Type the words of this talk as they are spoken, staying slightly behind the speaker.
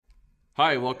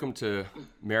Hi, welcome to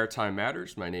Maritime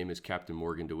Matters. My name is Captain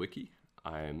Morgan DeWicki.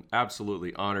 I am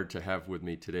absolutely honored to have with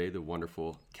me today the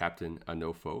wonderful Captain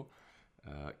Anofo.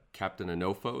 Captain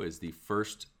Anofo is the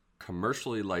first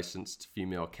commercially licensed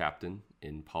female captain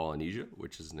in Polynesia,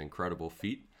 which is an incredible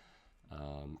feat.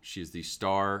 She is the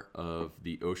star of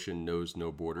the Ocean Knows No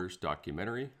Borders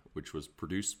documentary, which was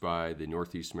produced by the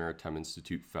Northeast Maritime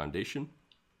Institute Foundation.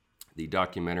 The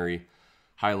documentary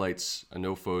highlights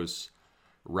Anofo's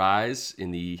rise in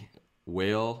the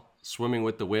swimming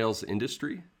with the whales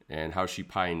industry and how she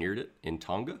pioneered it in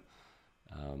Tonga.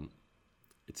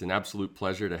 It's an absolute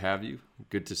pleasure to have you.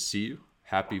 Good to see you.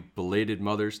 Happy belated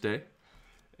Mother's Day.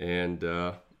 And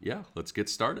let's get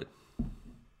started.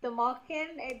 The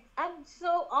Morgan, I'm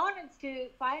so honored to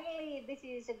finally, this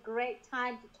is a great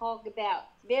time to talk about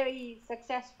very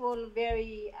successful,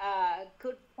 very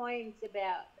good points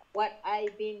about what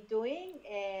I've been doing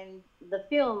and the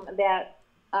film about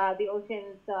the ocean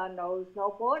knows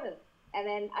no borders. And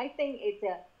then I think it's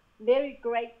a very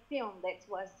great film that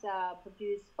was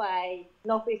produced by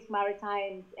Northeast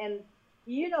Maritime. And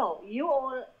you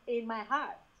all in my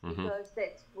heart because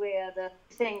that's where the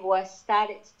thing was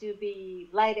started to be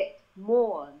lighted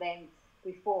more than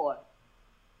before.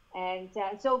 And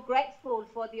so grateful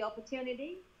for the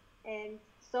opportunity and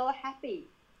so happy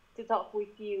to talk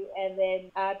with you and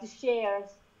then to share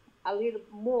a little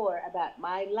more about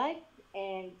my life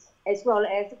and as well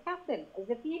as a captain, as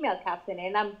a female captain.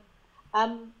 And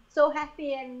I'm so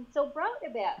happy and so proud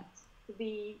about to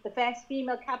be the first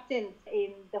female captain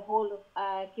in the whole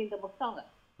of Kingdom of Tonga.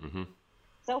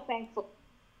 So thankful.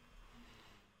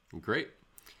 Great.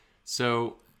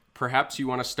 So perhaps you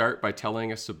want to start by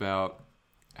telling us about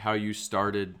how you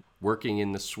started working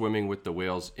in the swimming with the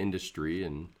whales industry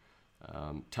and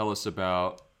tell us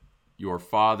about your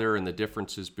father and the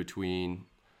differences between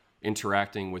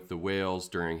interacting with the whales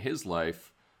during his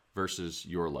life versus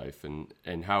your life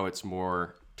and how it's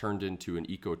more turned into an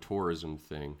ecotourism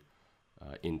thing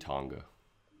in Tonga.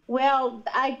 Well,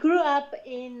 I grew up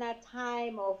in a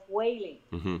time of whaling,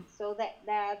 so that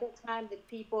the time that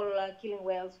people are killing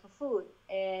whales for food,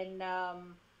 and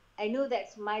I knew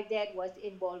that my dad was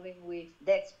involving with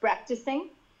that's practicing,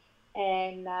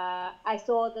 and I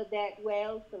saw that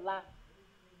whales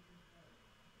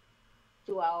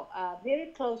to our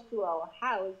very close to our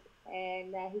house,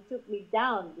 and he took me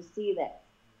down to see that.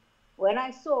 When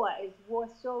I saw it, it was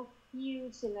so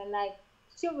huge, and then I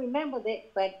still remember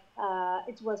that, but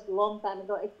it was a long time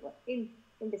ago. It was in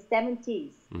the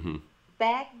 70s.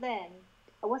 Back then,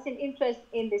 I wasn't interested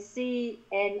in the sea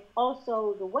and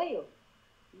also the whale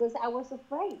because I was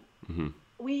afraid.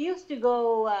 We used to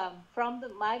go from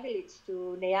my village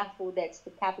to Neafu, that's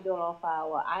the capital of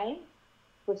our island,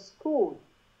 for school.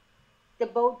 The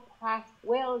boat passed,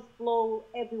 whales flow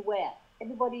everywhere.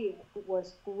 Everybody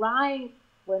was crying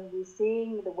when we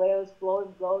seeing the whales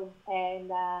blowing,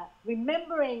 and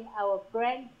remembering our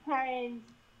grandparents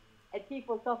and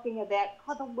people talking about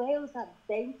how the whales are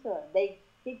dangerous. They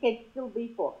can kill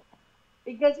people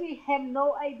because we have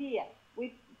no idea.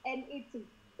 And it's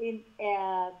in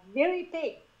very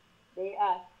big. They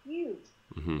are huge.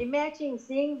 Imagine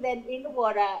seeing them in the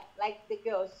water like the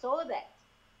girls saw that,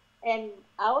 and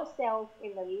ourselves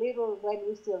in a little when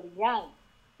we're still young.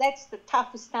 That's the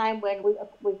toughest time when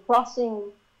we're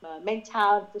crossing main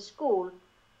town to school,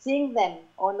 seeing them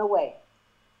on the way.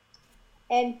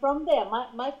 And from there,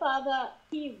 my father,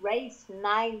 he raised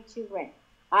 9 children.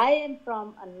 I am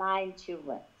from a 9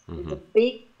 children. It's a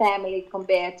big family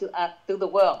compared to the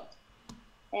world.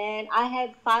 And I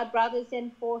had 5 brothers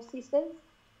and 4 sisters.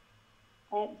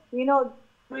 And,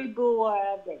 3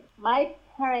 boys. My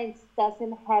parents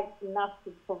doesn't have enough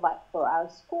to provide for our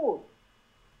school.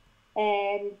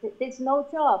 And there's no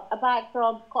job apart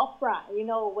from copra.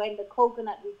 When the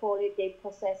coconut, we call it, they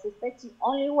process it. That's the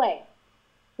only way.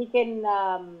 He can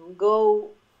go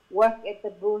work at the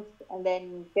booth and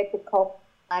then get the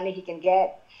money he can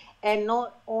get. And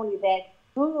not only that,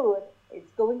 food, it's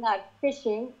going out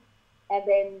fishing, and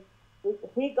then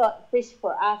he got fish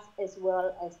for us as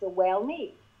well as the whale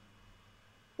meat.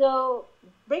 So,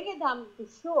 bring it down to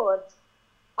short,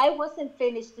 I wasn't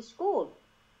finished the school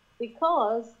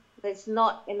because there's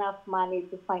not enough money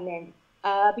to finance.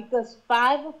 Because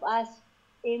 5 of us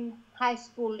in high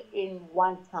school in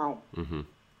one time.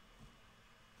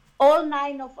 All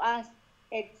 9 of us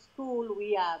at school,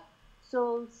 we are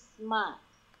so smart.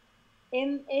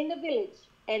 In the village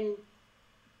and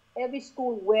every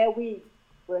school where we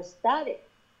were studied,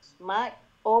 smart,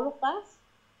 all of us.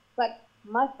 But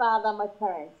my father, my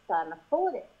parents can't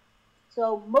afford it.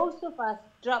 So most of us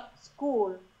dropped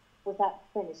school without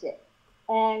finishing it.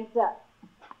 And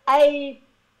I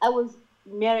I was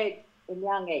married in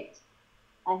young age.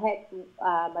 I had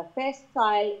my first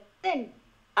child. Then,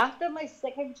 after my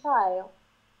second child,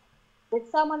 there's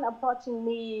someone approaching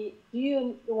me, do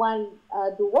you want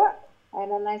to work?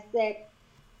 And then I said,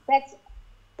 that's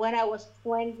when I was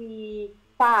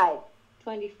 25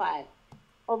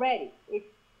 already. It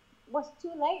was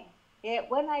too late. Yeah,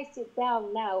 when I sit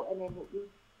down now and then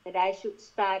that I should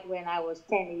start when I was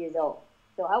 10 years old.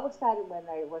 So I was starting when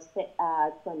I was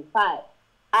 25.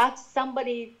 Asked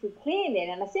somebody to clean it,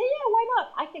 and I said, yeah, why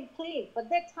not? I can clean. But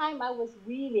that time I was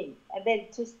reading and then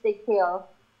just take care of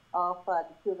the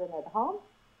children at home.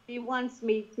 He wants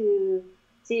me to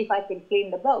see if I can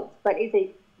clean the boats. But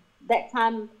that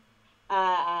time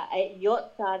a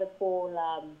yacht charter called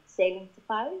Sailing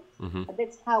Safari. Mm-hmm. And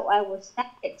that's how I was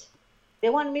started. They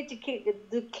want me to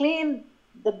clean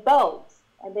the boats,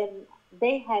 and then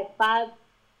they had 5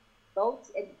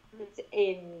 boats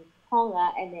in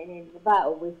Tonga and then in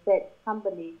Davao with that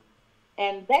company,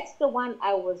 and that's the one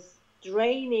I was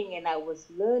training and I was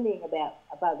learning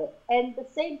about it. And at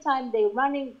the same time, they're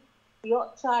running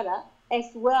yacht charter as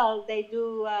well. They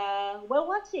do whale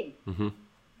watching. Mm-hmm.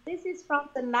 This is from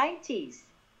the 90s.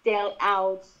 They'll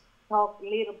out talk a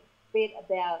little bit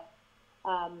about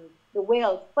the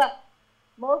whales, but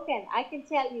Morgan, I can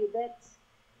tell you that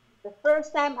the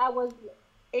first time I was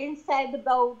inside the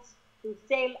boat to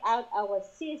sail out, I was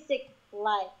seasick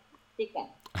like chicken.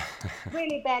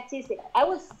 Really bad seasick. I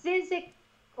was seasick,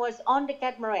 was on the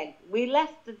catamaran. We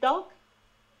left the dock,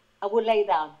 I would lay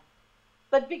down.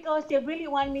 But because they really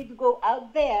want me to go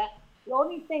out there, the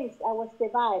only things I was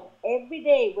survive every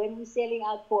day when we're sailing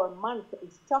out for a month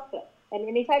is chocolate.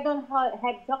 And if I don't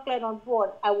have chocolate on board,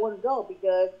 I won't go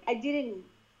because I didn't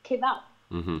keep up.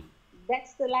 Mm-hmm.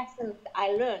 That's the lesson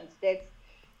I learned. That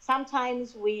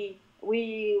sometimes we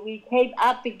came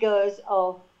up because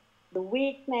of the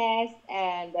weakness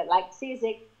and like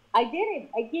seasick. I did it.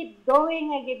 I keep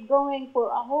going for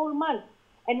a whole month,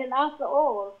 and then after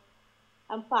all,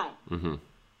 I'm fine. Mm-hmm.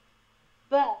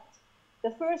 But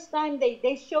the first time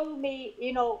they showed me,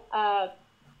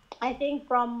 I think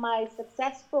from my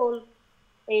successful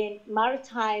in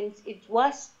Maritimes, it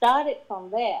was started from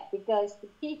there because the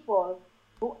people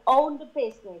who own the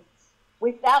business,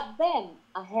 without them,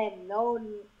 I had known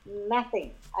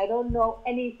nothing. I don't know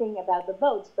anything about the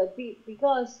boats, but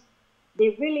because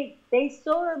they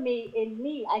saw me in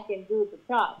me, I can do the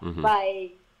job. Mm-hmm.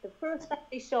 By the first time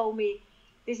they show me,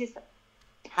 this is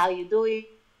how you do it,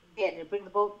 and bring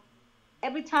the boat.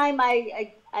 Every time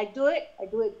I do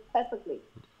it perfectly.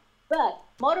 But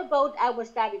motorboat, I was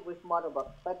starting with motorboat.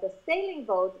 But the sailing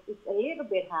boat is a little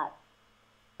bit hard.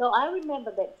 So I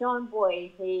remember that John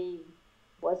Boy, he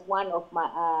was one of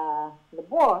my the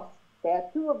boss. There are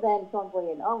 2 of them, John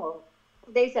Boy and Ongo.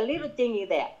 There's a little dinghy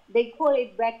there. They call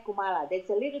it Red Kumala. There's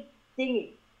a little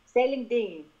dinghy, sailing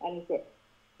dinghy. And he said,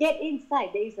 get inside.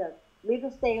 There's a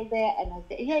little sail there. And I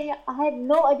said, yeah. I had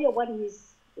no idea what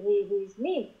he's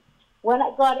mean. When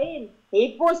I got in,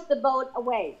 he pushed the boat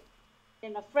away.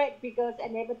 And afraid because I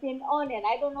never been on and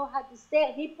I don't know how to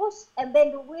sail. He pushed and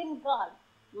then the wind got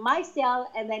my sail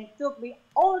and then took me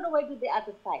all the way to the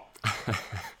other side.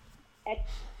 And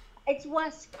it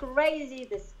was crazy,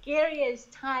 the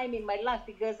scariest time in my life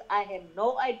because I had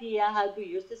no idea how to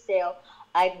use the sail.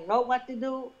 I didn't know what to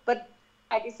do, but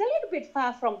it's a little bit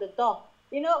far from the dock.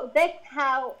 That's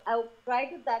how I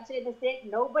tried to touch it and said,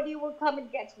 nobody will come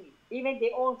and catch me. Even they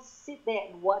all sit there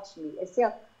and watch me.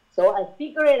 So I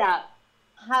figured it out,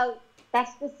 how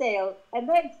that's the sail, and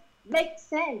then make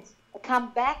sense. I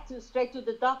come back straight to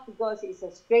the dock because it's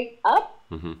a straight up.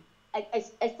 Mm-hmm.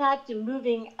 I started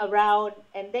moving around,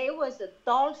 and there was a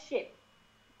tall ship.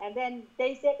 And then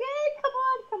they said, hey,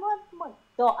 come on.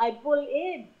 So I pull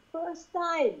in, first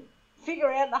time,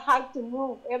 figure out how to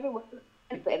move everywhere.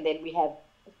 And then we have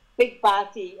a big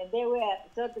party, and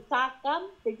so the TAC come,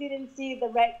 they didn't see the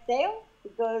red sail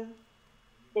because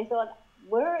they thought,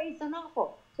 where is the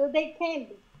Norfolk? So they came,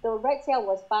 the red sail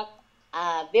was parked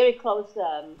very close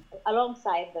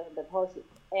alongside the horses,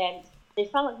 and they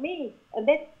found me.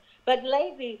 But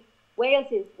lately, Wales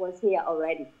was here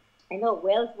already. I know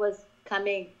Wales was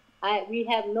coming. We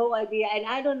have no idea, and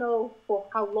I don't know for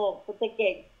how long, for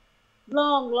decades,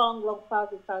 long,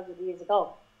 thousand years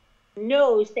ago.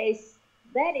 No,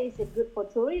 that is good for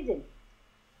tourism.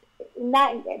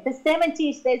 The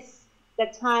 70s, that's the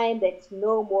time that's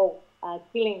no more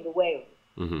killing the whale.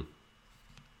 Mm-hmm.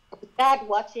 We start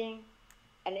watching,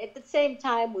 and at the same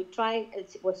time, was trying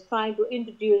to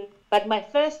introduce. But my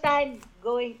first time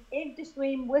going into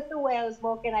swim with the whales,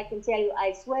 Morgan, I can tell you,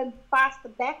 I swam faster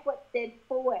backward than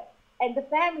forward. And the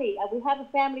family, we have a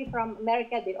family from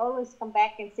America. They always come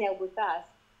back and sail with us.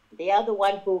 the other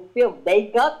one who filmed. They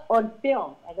got on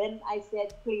film, and then I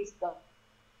said, "Please don't."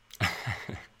 I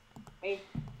mean,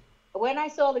 when I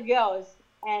saw the girls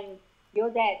and your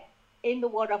dad in the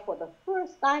water for the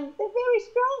first time, they're very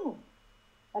strong.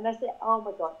 And I said, "Oh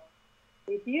my God,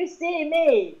 if you see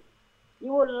me,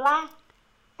 you will laugh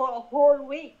for a whole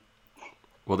week."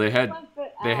 Well, they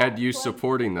had you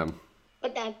supporting them.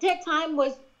 But at that time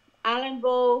was Alan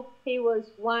Bow. He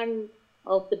was one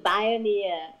of the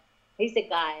pioneer. He's a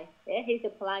guy. Yeah, he's a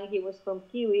plank. He was from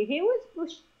Kiwi. He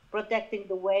was protecting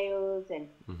the whales and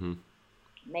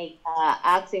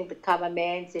asking the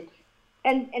governments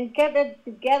and gathered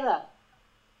together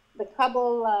the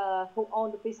couple who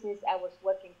owned the business I was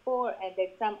working for, and then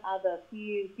some other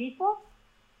few people.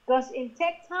 Because in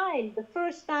that time, the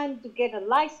first time to get a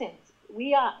license,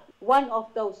 we are one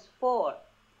of those 4,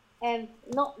 and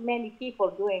not many people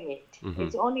doing it.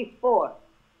 It's only 4.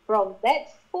 From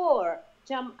that 4,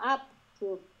 jump up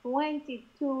to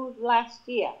 22 last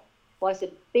year was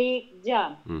a big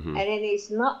jump, and then it's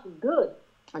not good.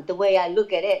 The way I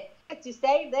look at it, to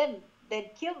save them, then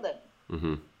kill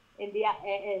them in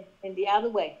the other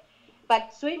way.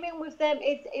 But swimming with them,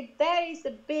 that is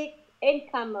a big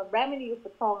income of revenue for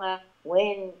Tonga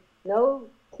when no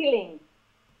killing,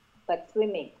 but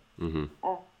swimming.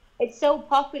 It's so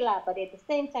popular, but at the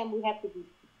same time, we have to be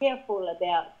careful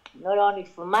about not only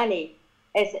for money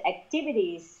as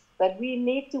activities, but we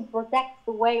need to protect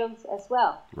the whales as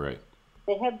well. Right.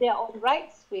 They have their own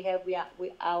rights. We have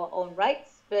our own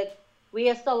rights, but we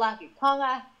are so lucky,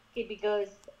 Tonga, because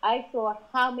I saw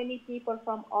how many people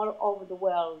from all over the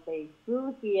world, they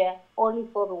flew here only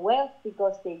for the whales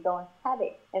because they don't have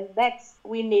it. And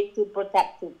we need to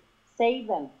protect, to save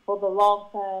them for the long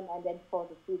term and then for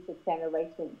the future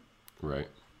generations. Right.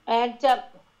 And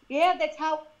that's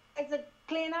how, as a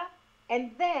cleaner.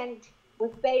 And then we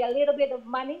pay a little bit of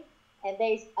money, and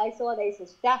I saw there's a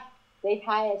chef. They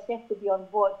hire a chef to be on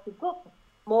board to cook.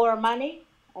 More money,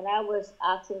 and I was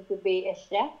asking to be a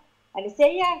chef. And they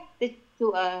say,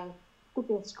 to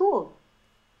cooking school.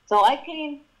 So I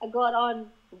go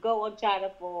on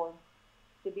charter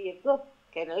to be a cook,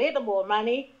 get a little more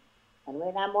money. And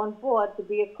when I'm on board to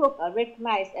be a cook, I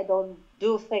recognize I don't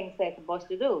do things they're supposed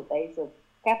to do. There's a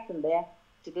captain there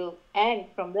to do. And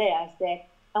from there, I said,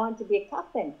 I want to be a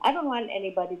captain. I don't want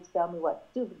anybody to tell me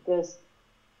what to do because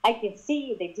I can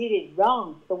see they did it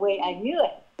wrong the way I knew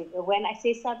it. When I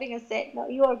say something, I say, no,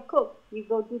 you're a cook. You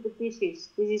go do the dishes.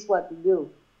 This is what you do.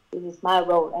 This is my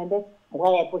role. And that's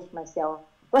why I push myself.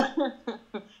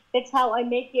 That's how I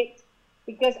make it.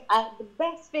 Because the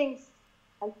best things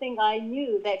I think I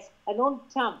knew that I don't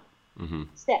jump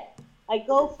step. I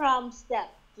go from step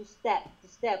to step to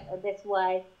step. And that's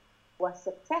why I was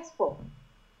successful.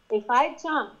 If I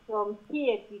jump from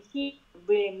here to here,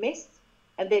 really missed.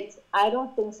 And I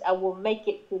don't think I will make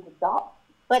it to the top.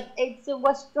 But it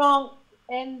was strong,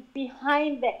 and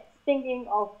behind that, thinking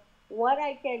of what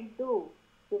I can do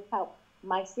to help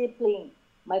my sibling,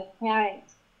 my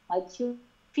parents, my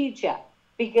future,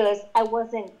 because I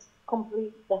wasn't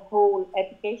complete the whole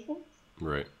education.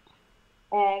 Right.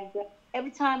 And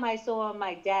every time I saw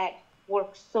my dad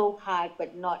work so hard,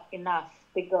 but not enough,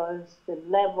 because the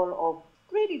level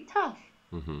of really tough.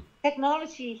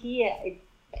 Technology here,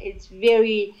 it's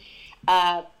very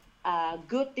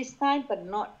good this time, but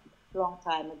not long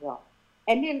time ago.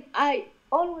 And then I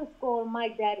always call my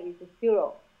dad is a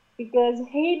hero because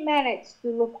he managed to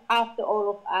look after all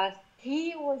of us.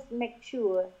 He was make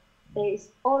sure there is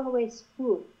always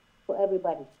food for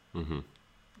everybody.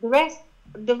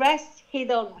 The rest he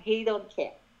don't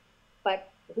care. But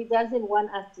he doesn't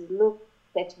want us to look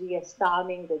that we are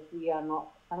starving, that we are not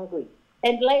hungry.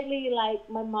 And lately, like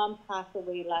my mom passed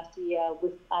away last year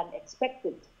with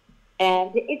unexpected.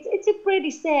 And it's a pretty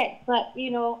sad, but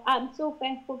I'm so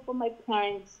thankful for my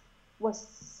parents, was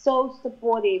so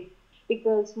supportive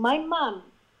because my mom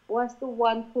was the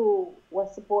one who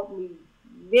was supporting me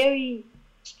very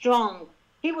strong.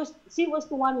 She was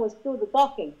the one who was still the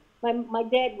talking. My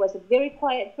dad was a very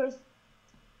quiet person,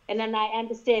 and then I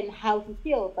understand how he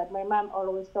feels, but my mom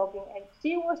always talking, and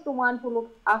she was the one who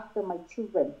looked after my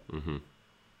children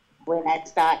when I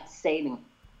started sailing.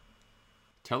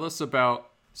 Tell us about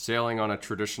sailing on a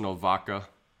traditional vaka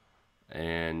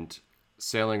and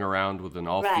sailing around with an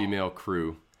all-female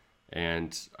crew.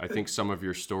 And I think some of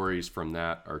your stories from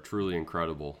that are truly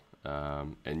incredible.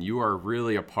 And you are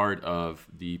really a part of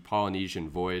the Polynesian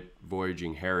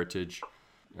voyaging heritage,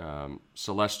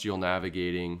 celestial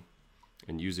navigating,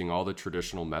 and using all the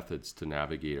traditional methods to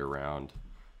navigate around.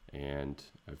 And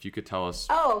if you could tell us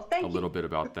a little bit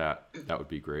about that, that would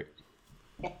be great.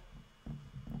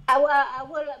 I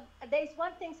will. There's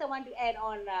one thing I want to add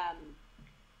on,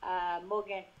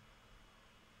 Morgan.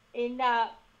 In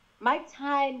my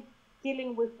time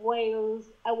dealing with whales,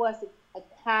 I was a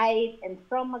guide, and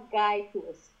from a guide to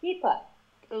a skipper.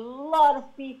 A lot of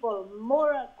people,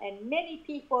 more and many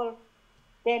people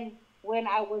than when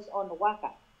I was on the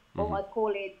Waka, or I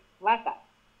call it Waka.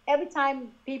 Every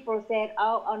time people said,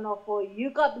 "Oh, Onofo, you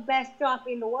got the best job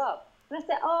in the world," and I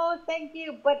said, "Oh, thank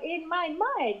you," but in my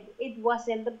mind, it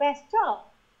wasn't the best job.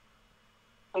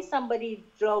 Somebody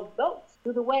drove boats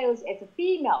to the whales as a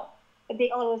female. And they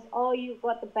always, "Oh, you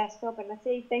got the best job," and I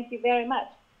say, "Thank you very much."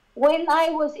 When I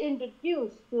was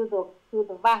introduced to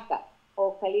the Waka,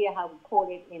 or Kalia, how we call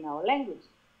it in our language,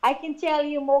 I can tell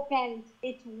you, Mokan,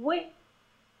 it's way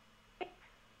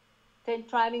than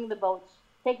driving the boats,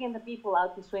 taking the people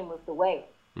out to swim with the whale.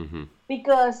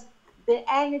 Because the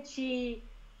energy,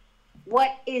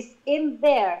 what is in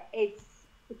there, it's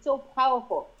so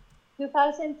powerful.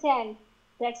 2010,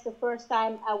 that's the first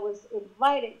time I was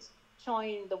invited to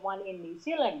join the one in New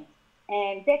Zealand.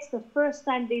 And that's the first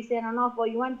time they said, "Onofo,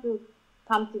 you want to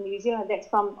come to New Zealand?" That's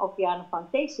from Okeana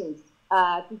Foundations,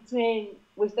 to train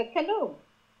with the canoe.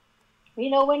 You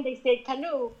know, when they say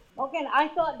canoe, okay, I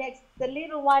thought that's the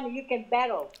little one you can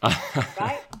battle,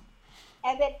 right?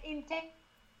 And then in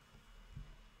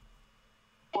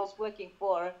I was working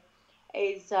for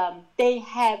is they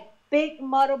have big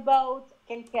motorboats,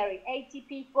 can carry 80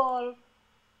 people,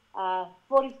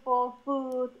 44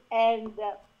 food, and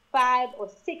 5 or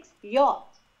 6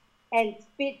 yachts and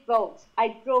speedboats. I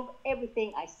drove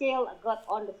everything. I sailed, I got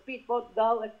on the speedboat,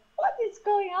 go, and what is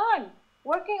going on?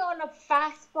 Working on a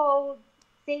fast boat,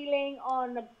 sailing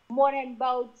on modern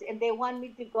boats, and they want me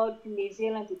to go to New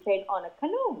Zealand to train on a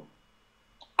canoe.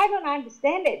 I don't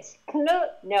understand it. Canoe?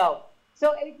 No.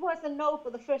 So it was a no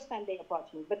for the first time they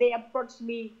approached me, but they approached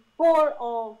me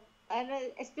and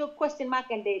I still question mark,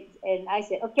 and I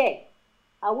said, okay,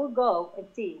 I will go and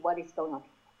see what is going on.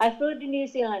 I flew to New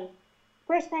Zealand.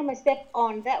 First time I stepped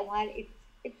on that one,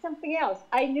 it's something else.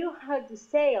 I knew how to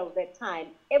sail that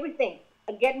time, everything.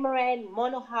 A catamaran,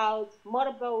 monohouse,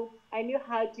 motorboat. I knew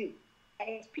how to. My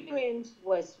experience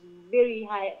was very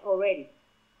high already,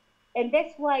 and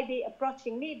that's why they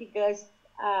approaching me, because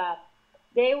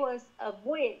there was a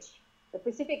voyage, the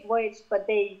Pacific voyage, but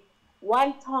they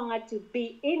want Tonga to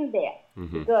be in there,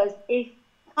 because if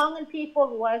Tongan people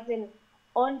wasn't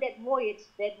on that voyage,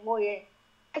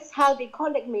 that's how they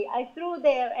contact me. I threw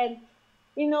there, and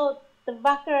the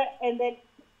Waka, and then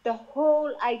the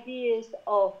whole ideas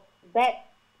of that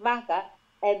Waka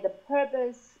and the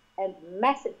purpose and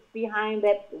message behind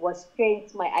that was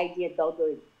changed my idea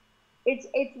totally.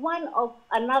 It's one of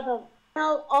another,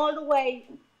 now all the way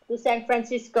to San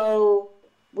Francisco.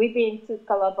 We've been to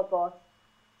Galapagos,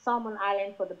 Solomon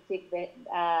Island for the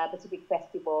Pacific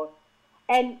Festival,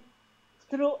 and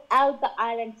throughout the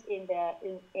islands in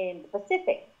the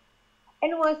Pacific.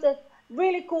 And it was a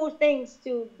really cool things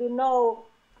to know,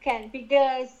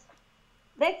 because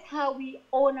that's how we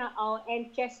honor our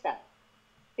ancestors,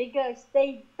 because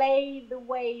they bathed the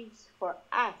waves for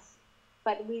us,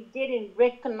 but we didn't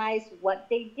recognize what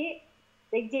they did.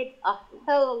 They did a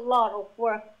whole lot of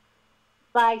work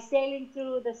by sailing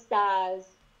through the stars,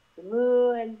 the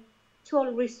moon, tool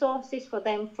resources for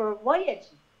them for voyage.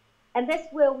 And that's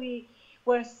where we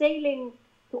were sailing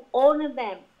to honor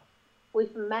them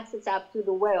with a message up to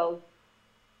the world.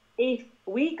 If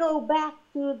we go back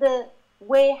to the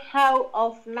way how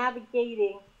of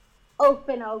navigating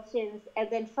open oceans, and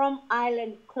then from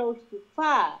island close to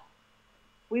far,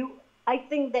 I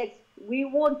think that we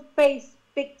won't face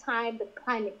big time the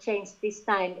climate change this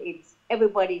time. It's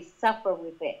everybody suffer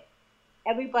with it.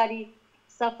 Everybody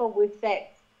suffer with that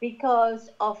because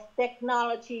of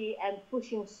technology and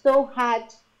pushing so hard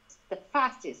the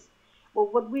fastest.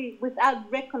 But what we, without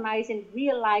recognizing,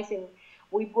 realizing,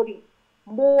 we're putting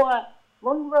more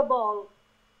vulnerable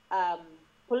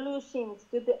pollutions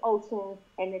to the oceans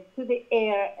and to the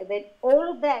air, and then all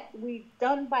of that we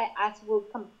done by us will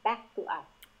come back to us.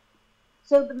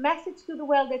 So the message to the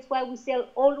world, that's why we sail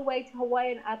all the way to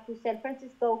Hawaii and up to San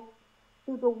Francisco,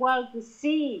 to the world, to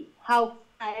see how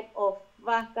type of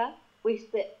Waka with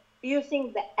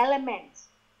using the elements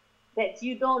that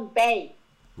you don't bathe.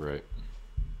 Right.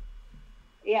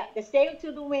 Yeah, the sail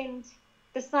to the wind,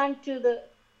 the sun to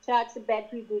charge the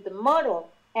battery to the motor,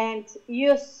 and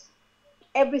use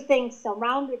everything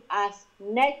surrounded us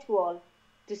natural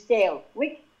to sail.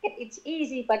 It's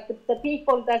easy, but the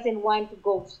people doesn't want to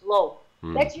go slow.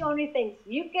 That's the only thing.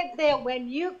 You get there when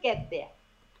you get there.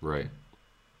 Right.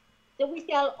 So we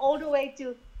sail all the way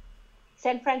to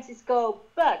San Francisco,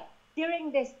 but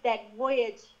during that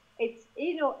voyage,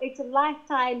 it's a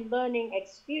lifetime learning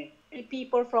experience.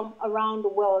 People from around the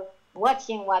world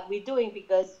watching what we're doing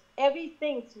because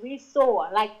everything we saw,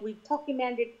 like we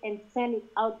documented and sent it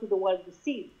out to the world to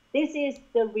see. This is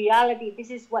the reality. This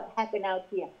is what happened out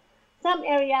here. Some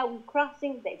area we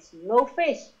crossing, there's no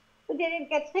fish. We didn't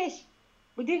get fish.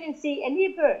 We didn't see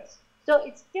any birds. So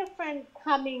it's different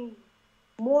coming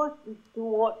more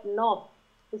toward North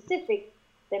Pacific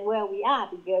than where we are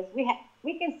because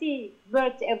we can see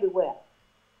birds everywhere.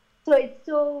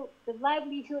 So the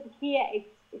livelihood here it's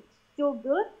still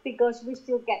good because we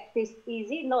still get fish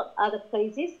easy, not other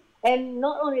places. And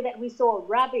not only that, we saw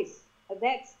rabbits.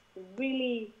 That's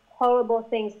really horrible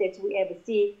things that we ever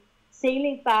see.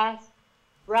 Sailing past,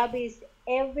 rabbits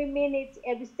every minute,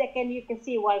 every second you can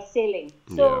see while sailing.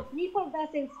 So people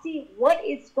doesn't see what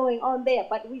is going on there,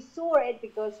 but we saw it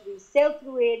because we sailed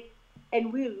through it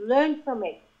and we learned from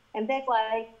it. And that's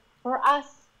why for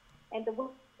us and the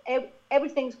world,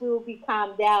 everything will be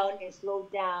calmed down and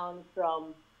slowed down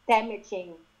from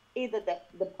damaging either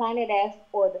the planet Earth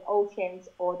or the oceans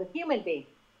or the human being.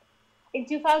 In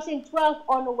 2012,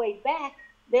 on the way back,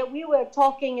 that we were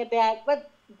talking about, but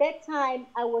that time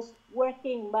I was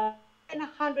working by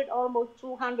 100, almost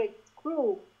 200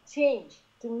 crew change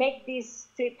to make this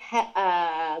trip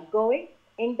going.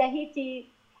 In Tahiti,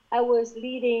 I was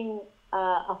leading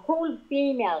a whole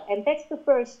female, and that's the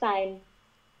first time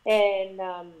and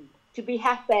to be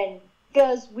happen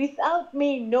because without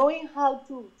me knowing how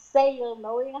to sail,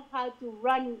 knowing how to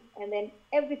run, and then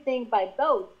everything by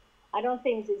boat, I don't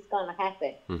think it's gonna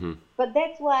happen. Mm-hmm. But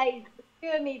that's why it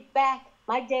drew me back.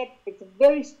 My dad is a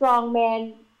very strong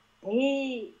man.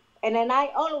 And then I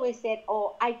always said,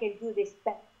 "Oh, I can do this."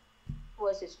 That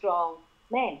was a strong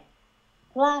man.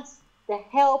 Plus the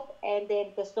help and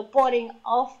then the supporting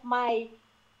of my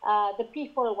the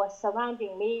people was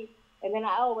surrounding me. And then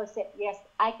I always said, yes,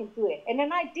 I can do it. And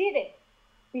then I did it.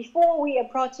 Before we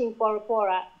approaching Pora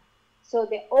Pora, so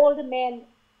the older men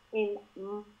in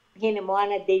Hina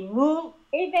Moana, they moved.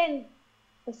 Even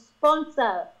the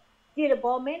sponsor, Peter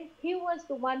Bowman, he was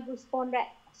the one who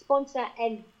sponsor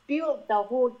and built the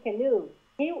whole canoe.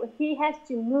 He has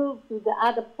to move to the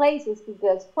other places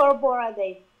because Pora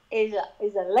Pora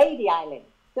is a lady island.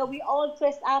 So we all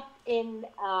dressed up in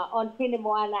on Hina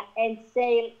Moana and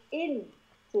sail in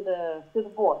to the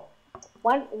port.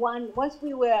 Once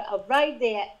we were right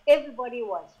there, everybody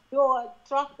was jaw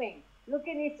dropping. Look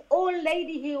at this old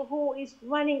lady here who is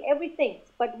running everything,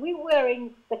 but we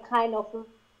wearing the kind of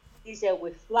t-shirt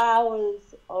with flowers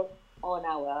on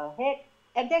our head,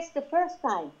 and that's the first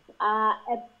time.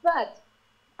 But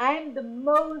I'm the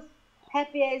most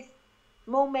happiest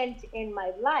moment in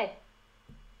my life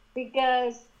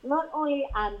because not only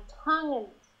I'm tongued,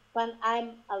 but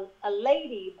I'm a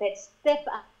lady that step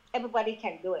up. Everybody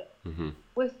can do it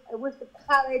with the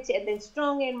courage and then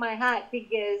strong in my heart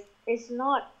because it's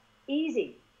not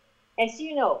easy. As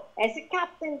you know, as a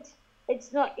captain,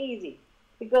 it's not easy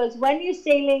because when you're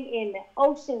sailing in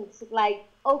oceans like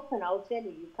open ocean,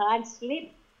 you can't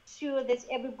sleep. Sure that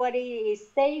everybody is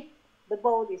safe, the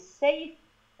boat is safe.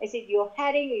 As if you're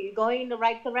heading, you're going in the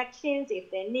right directions. If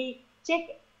they need,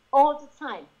 check all the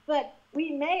time. But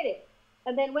we made it.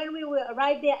 And then when we were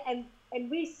right there, and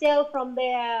we sailed from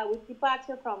there with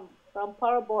departure from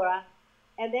Pora Pora,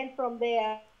 and then from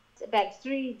there about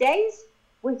 3 days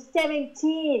with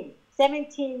 17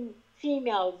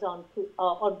 females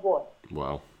on board.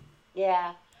 Wow.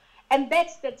 Yeah, and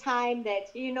that's the time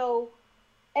that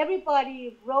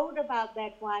everybody wrote about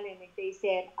that one, and they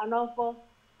said, Anofo,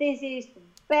 this is the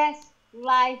best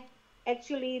life.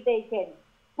 Actually, they can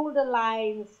pull the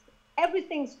lines.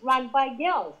 Everything's run by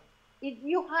girls.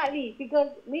 You hardly, because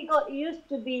we got used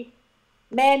to be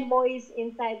man voice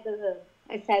inside the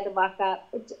baka.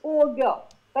 It's all girls.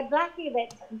 But lucky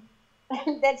that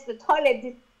that's the toilet.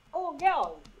 It's all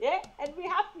girls, yeah, and we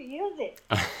have to use it.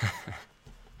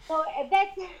 So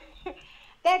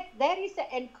that is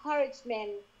the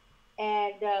encouragement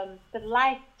and the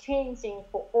life changing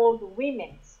for all the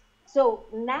women. So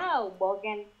now,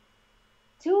 Morgan,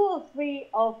 2 or 3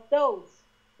 of those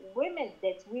women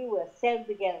that we were sailing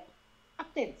together,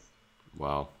 captains.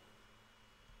 Wow.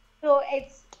 So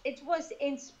it was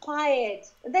inspired.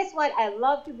 That's what I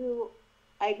love to do.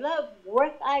 I love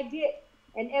work I did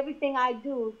and everything I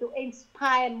do to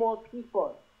inspire more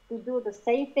people to do the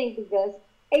same thing because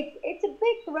it's a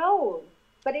big role,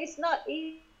 but it's not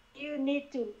easy. You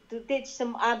need to teach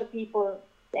some other people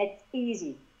that's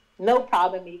easy. No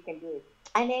problem, you can do it.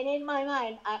 And then in my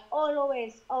mind, I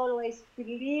always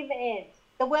believe in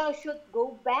the world should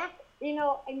go back.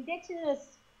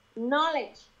 Indigenous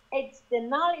knowledge. It's the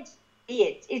knowledge.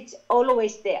 It's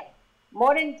always there.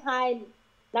 modern time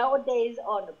nowadays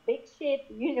on a big ship,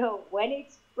 when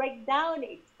it's break down,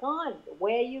 it's gone.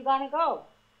 Where are you gonna go?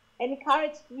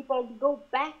 Encourage people to go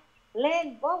back,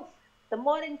 learn both the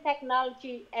modern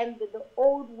technology and the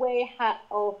old way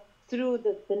of through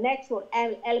the natural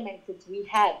elements that we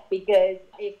have. Because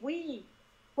if we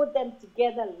put them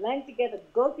together, learn together,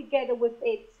 go together with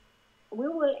it, we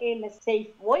will end a safe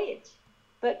voyage.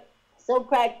 But so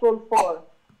grateful for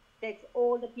that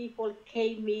all the people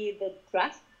gave me the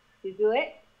trust to do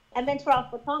it. And then for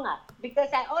Tonga, because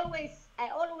I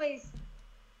always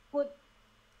put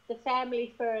the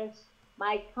family first,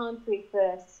 my country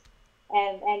first,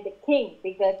 and the king,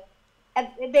 because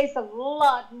there's a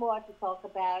lot more to talk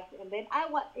about. And then I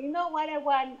want, what I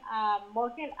want,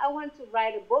 Morgan, I want to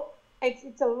write a book.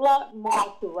 It's a lot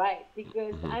more to write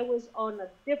because I was on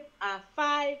a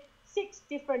 5, 6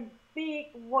 different big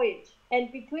voyage, and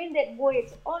between that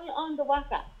voyage on the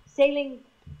Waka, sailing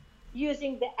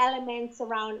using the elements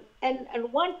around. And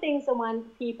one thing I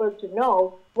want people to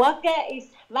know, Waka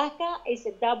is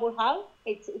a double hull.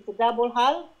 It's a double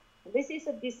hull. This is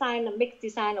a mixed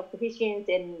design of Tahitians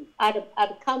and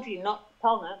other country, not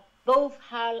Tonga. Both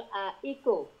hull are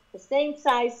equal, the same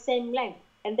size, same length.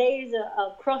 And there is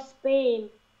a cross beam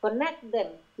connect them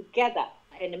together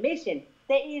in a mission.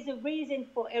 There is a reason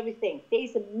for everything. There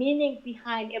is a meaning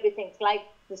behind everything. It's like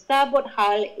the starboard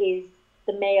hull is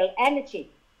the male energy.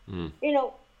 The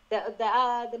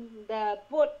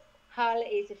port hull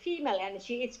is a female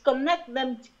energy. It's connect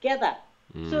them together.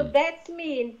 So that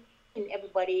means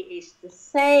everybody is the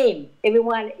same.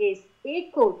 Everyone is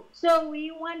equal. So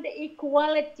we want the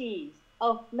equality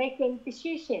of making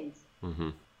decisions.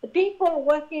 The people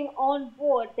working on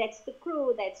board, that's the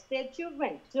crew, that's their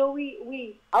children. So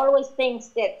we always think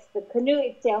that the canoe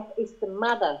itself is the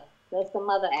mother. That's the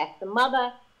mother act. The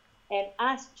mother and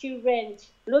us children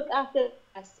look after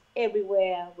us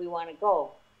everywhere we want to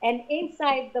go. And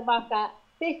inside the Waka,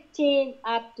 15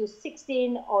 up to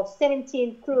 16 or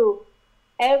 17 crew,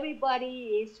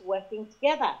 everybody is working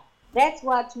together. That's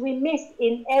what we miss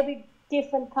in every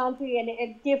different country and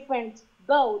in different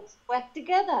boats work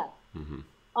together.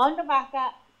 On the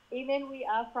Waka, even we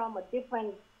are from a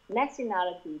different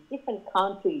nationality, different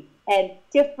country, and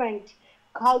different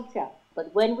culture.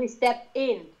 But when we step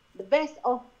in, the best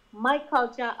of my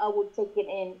culture, I would take it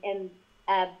in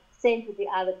and send to the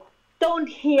other. Don't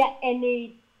hear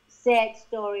any sad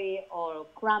story or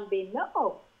grumbling.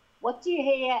 No. What you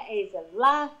hear is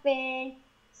laughing,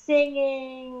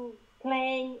 singing,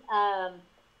 playing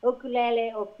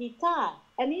ukulele or guitar.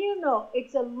 And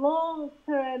it's a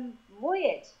long-term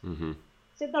voyage.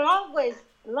 So the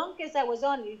longest I was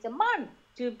on is a month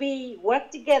to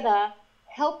work together,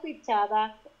 help each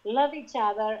other, love each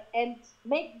other, and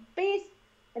make peace.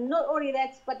 And not only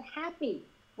that, but happy.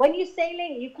 When you're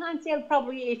sailing, you can't sail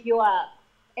probably if you are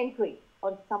angry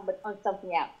on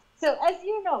something else. So as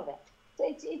you know that. So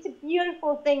it's a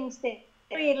beautiful thing.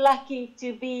 Very lucky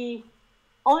to be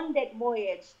on that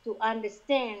voyage to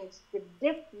understand the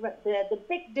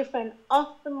big difference of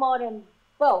the modern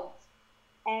boats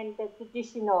and the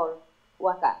traditional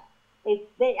Waka.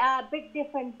 They are a big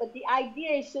difference, but the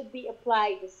idea should be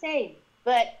applied the same.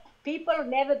 But people have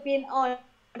never been on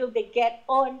until they get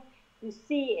on to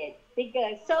see it,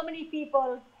 because so many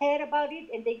people heard about it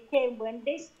and they came. When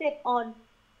they step on,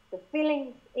 the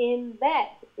feeling in that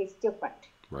is different.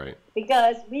 Right.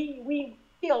 Because we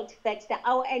feel that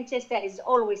our ancestor is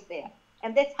always there,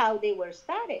 and that's how they were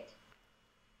started.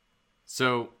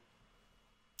 So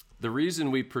the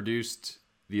reason we produced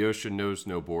The Ocean Knows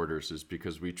No Borders is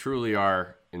because we truly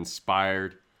are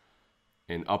inspired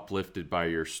and uplifted by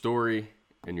your story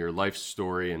and your life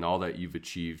story and all that you've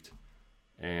achieved.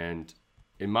 And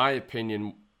in my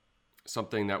opinion,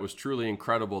 something that was truly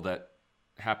incredible that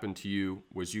happened to you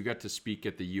was you got to speak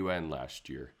at the UN last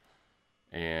year.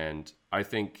 And I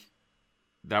think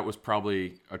that was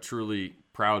probably a truly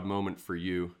proud moment for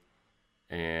you.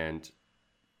 And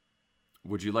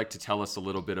would you like to tell us a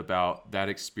little bit about that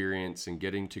experience and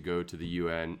getting to go to the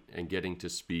UN and getting to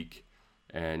speak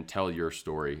and tell your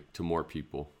story to more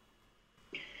people?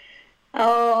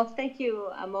 Oh, thank you,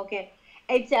 Morgan.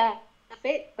 It's a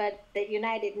fit, but the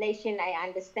United Nations, I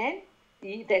understand.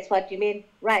 That's what you mean,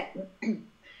 right?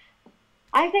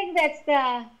 I think that's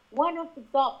one of the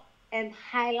top and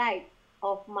highlight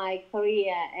of my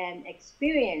career and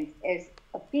experience as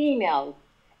a female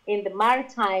in the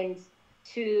Maritimes,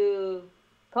 to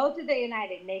go to the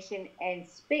United Nations and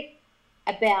speak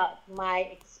about my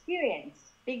experience,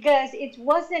 because it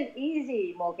wasn't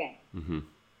easy, Morgan.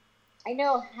 I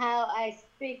know how I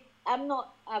speak. I'm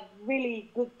not a really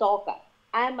good talker.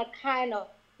 I'm a kind of,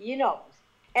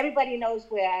 everybody knows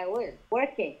where I was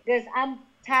working because I'm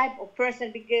type of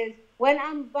person because when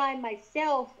I'm by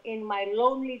myself in my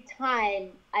lonely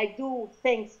time, I do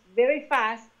things very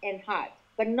fast and hard,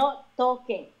 but not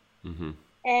talking. Mm-hmm.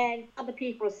 And other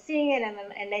people seeing it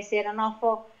and they said,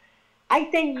 Anofo, I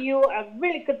think you're a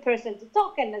really good person to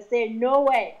talk. And I said, no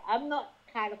way, I'm not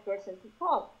kind of person to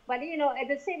talk. But at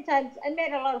the same time, I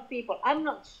met a lot of people. I'm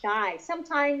not shy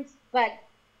sometimes, but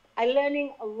I'm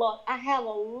learning a lot. I have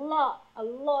a lot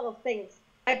of things.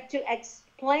 But to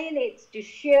explain it, to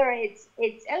share it,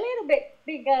 it's a little bit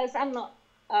because I'm not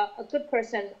a good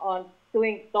person on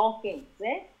doing talking.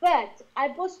 But I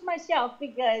boost myself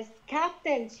because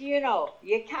captains, you're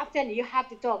captain, you have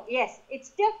to talk. Yes, it's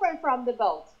different from the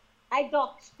boat. I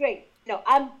talk straight. No,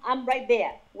 I'm right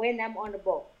there when I'm on the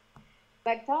boat.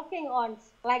 But talking on,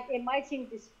 like inviting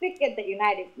to speak at the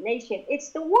United Nations, it's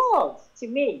the world to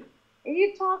me. And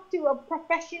you talk to a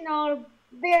professional,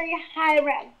 very high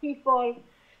rank people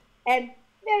and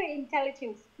very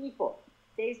intelligent people.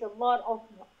 There's a lot of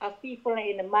people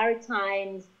in the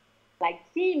maritimes, like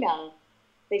female,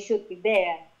 they should be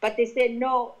there. But they said,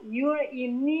 no, you're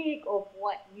unique of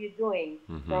what you're doing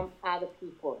Mm-hmm. from other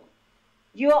people.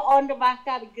 You're on the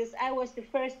Waka because I was the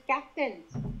first captain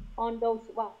on those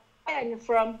Waka. And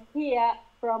from here,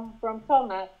 from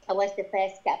Tonga, I was the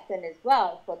first captain as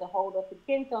well for the whole of the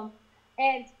kingdom.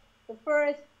 And the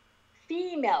first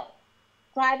female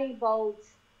driving boats,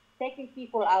 taking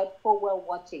people out for whale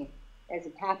watching as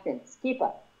a captain,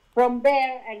 skipper. From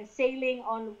there and sailing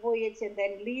on the voyage and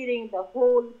then leading the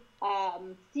whole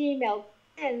female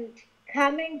and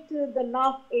coming to the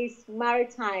Northeast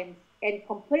Maritime and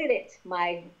completed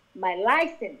my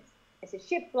license as a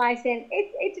ship license.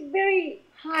 It's a very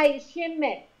high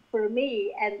achievement for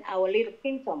me and our little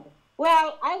kingdom.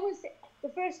 Well, I was the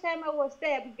first time I was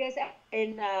there because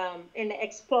in the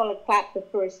Explorer Club the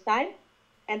first time,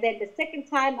 and then the second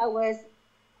time I was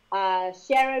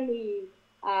Jeremy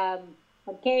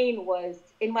McCain was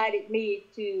invited me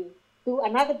to do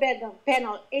another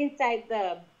panel inside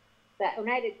the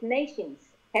United Nations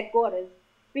headquarters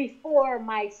before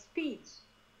my speech.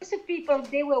 Lots of people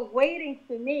they were waiting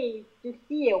for me to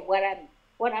hear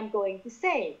what I'm going to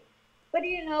say. But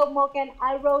Morgan,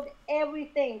 I wrote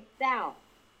everything down.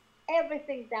 I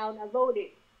wrote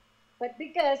it. But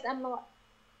because I'm not,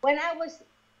 when I was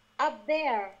up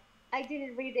there, I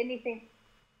didn't read anything.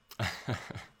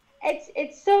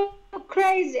 It's so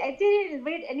crazy. I didn't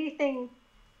read anything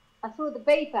through the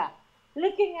paper.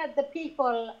 Looking at the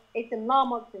people, it's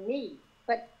normal to me.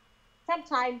 But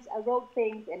sometimes I wrote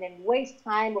things and then waste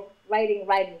time of writing.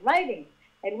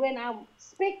 And when I'm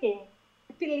speaking,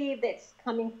 I believe it's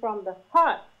coming from the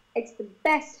heart. It's the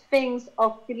best things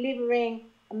of delivering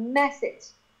a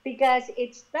message because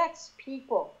it touches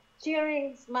people.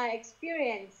 During my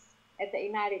experience at the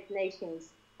United Nations,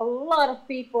 a lot of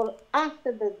people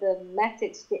after the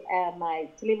message my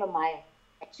deliver my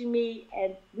to me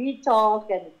and we talk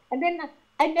and then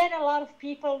I met a lot of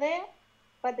people there.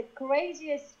 But the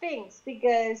craziest things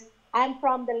because I'm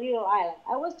from the little island.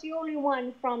 I was the only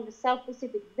one from the South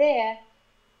Pacific there,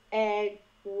 and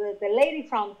the lady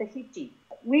from Tahiti.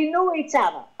 We knew each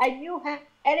other. I knew her,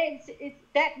 and it's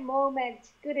that moment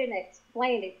couldn't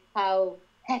explain it. How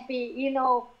happy,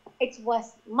 it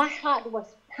was. My heart was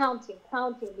pounding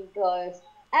because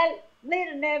I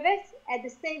little nervous at the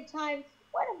same time.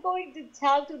 What I'm going to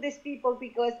tell to these people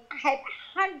because I had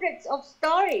hundreds of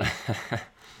stories.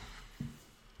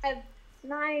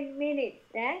 9 minutes,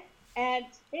 and I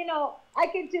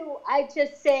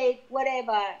just say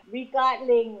whatever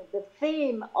regarding the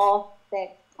theme of that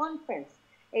conference.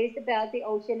 It's about the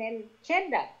ocean and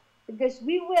gender because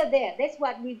we were there. That's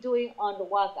what we're doing on the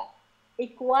Waka.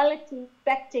 Equality,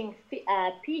 respecting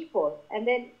people. And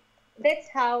then that's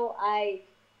how I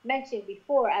mentioned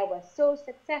before I was so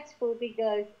successful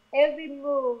because every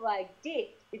move I did,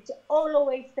 it's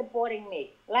always supporting me.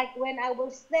 Like when I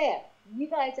was there, you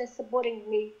guys are supporting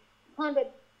me 100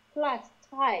 plus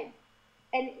times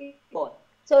and equal.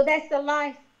 So that's the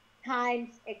lifetime's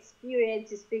experience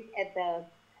to speak at the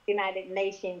United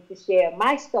Nations to share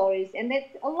my stories. And there's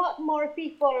a lot more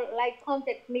people like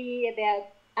contact me about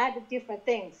other different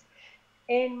things.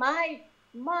 In my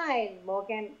mind,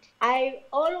 Morgan, I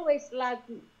always love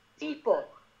people,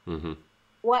 Mm-hmm.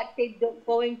 what they're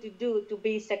going to do to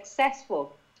be successful,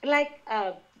 like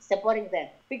supporting them.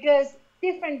 Because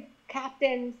different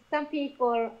captains, some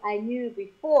people I knew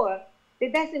before, they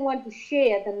doesn't want to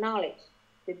share the knowledge.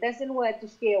 They doesn't want to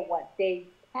share what they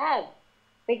have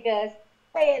because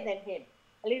higher than him,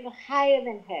 a little higher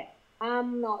than her.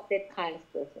 I'm not that kind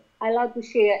of person. I love to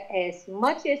share as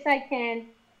much as I can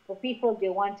for people they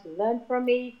want to learn from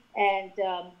me, and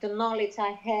the knowledge I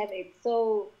have is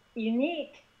so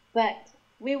unique. But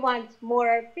we want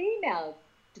more females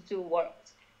to do work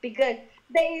because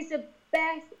there is a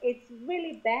best. It's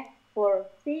really best for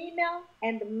female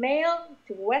and male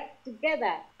to work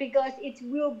together because it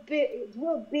will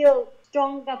build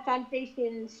stronger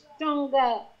foundation,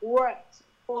 stronger work,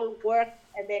 all work,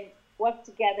 and then work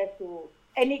together to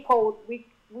any code. We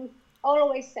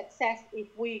always success if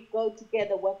we go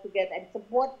together, work together, and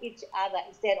support each other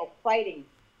instead of fighting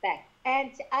back.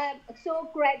 And I'm so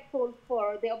grateful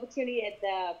for the opportunity at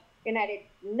the United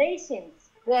Nations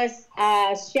because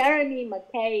Jeremy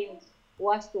McCain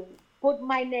was to put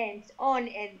my names on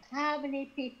and how many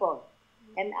people,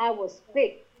 and I was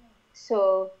picked.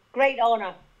 So great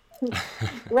honor,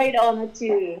 great honor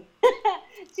to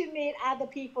to meet other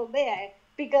people there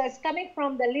because coming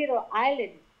from the little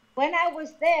island, when I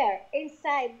was there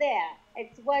inside there,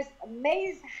 it was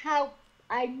amazing how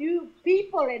I knew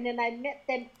people and then I met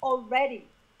them already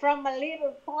from a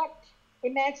little part.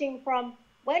 Imagine from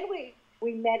when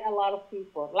we met a lot of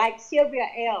people like Sylvia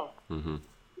L. Mm-hmm.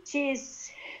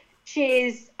 She's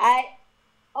I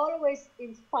always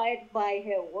inspired by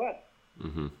her work.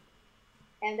 Mm-hmm.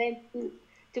 And then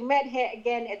to meet her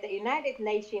again at the United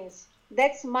Nations,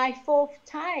 that's my fourth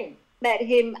time.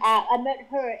 I met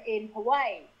her in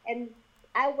Hawaii, and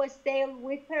I was sailing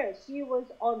with her. She was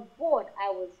on board.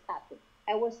 I was happy.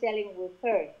 I was sailing with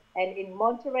her, and in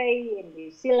Monterey, in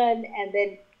New Zealand, and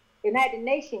then United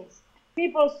Nations.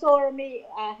 People saw me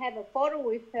have a photo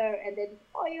with her, and then,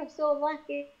 oh, you're so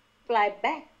lucky, fly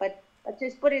back. But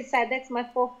just put it aside, that's my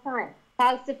fourth time.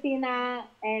 Pausafina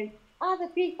and other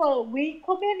people, we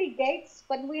communicate,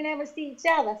 but we never see each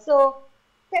other. So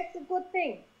that's a good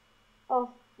thing of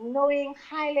knowing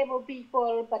high-level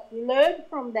people, but learn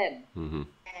from them. Mm-hmm.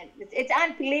 And it's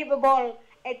unbelievable.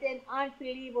 It's an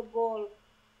unbelievable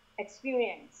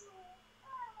experience.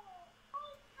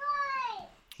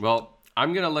 Well,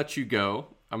 I'm going to let you go.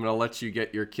 I'm going to let you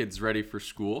get your kids ready for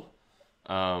school.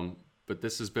 But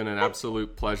this has been an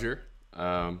absolute pleasure.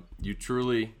 You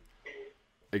truly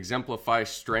exemplify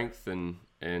strength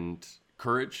and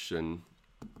courage, and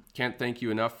can't thank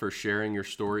you enough for sharing your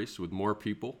stories with more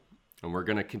people. And we're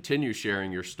going to continue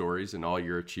sharing your stories and all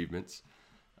your achievements.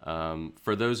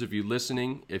 For those of you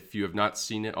listening, if you have not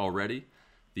seen it already,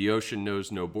 The Ocean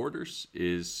Knows No Borders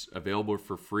is available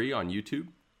for free on YouTube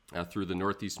through the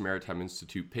Northeast Maritime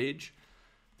Institute page.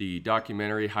 The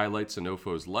documentary highlights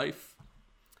Anofo's life,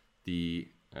 the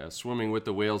swimming with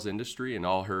the whales industry, and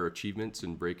all her achievements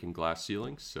in breaking glass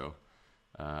ceilings. So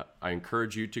I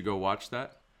encourage you to go watch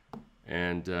that.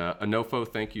 And Anofo,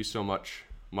 thank you so much.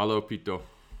 Malo Pito.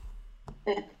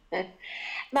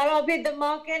 Malo Pito,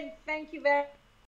 Morgan. Thank you very much.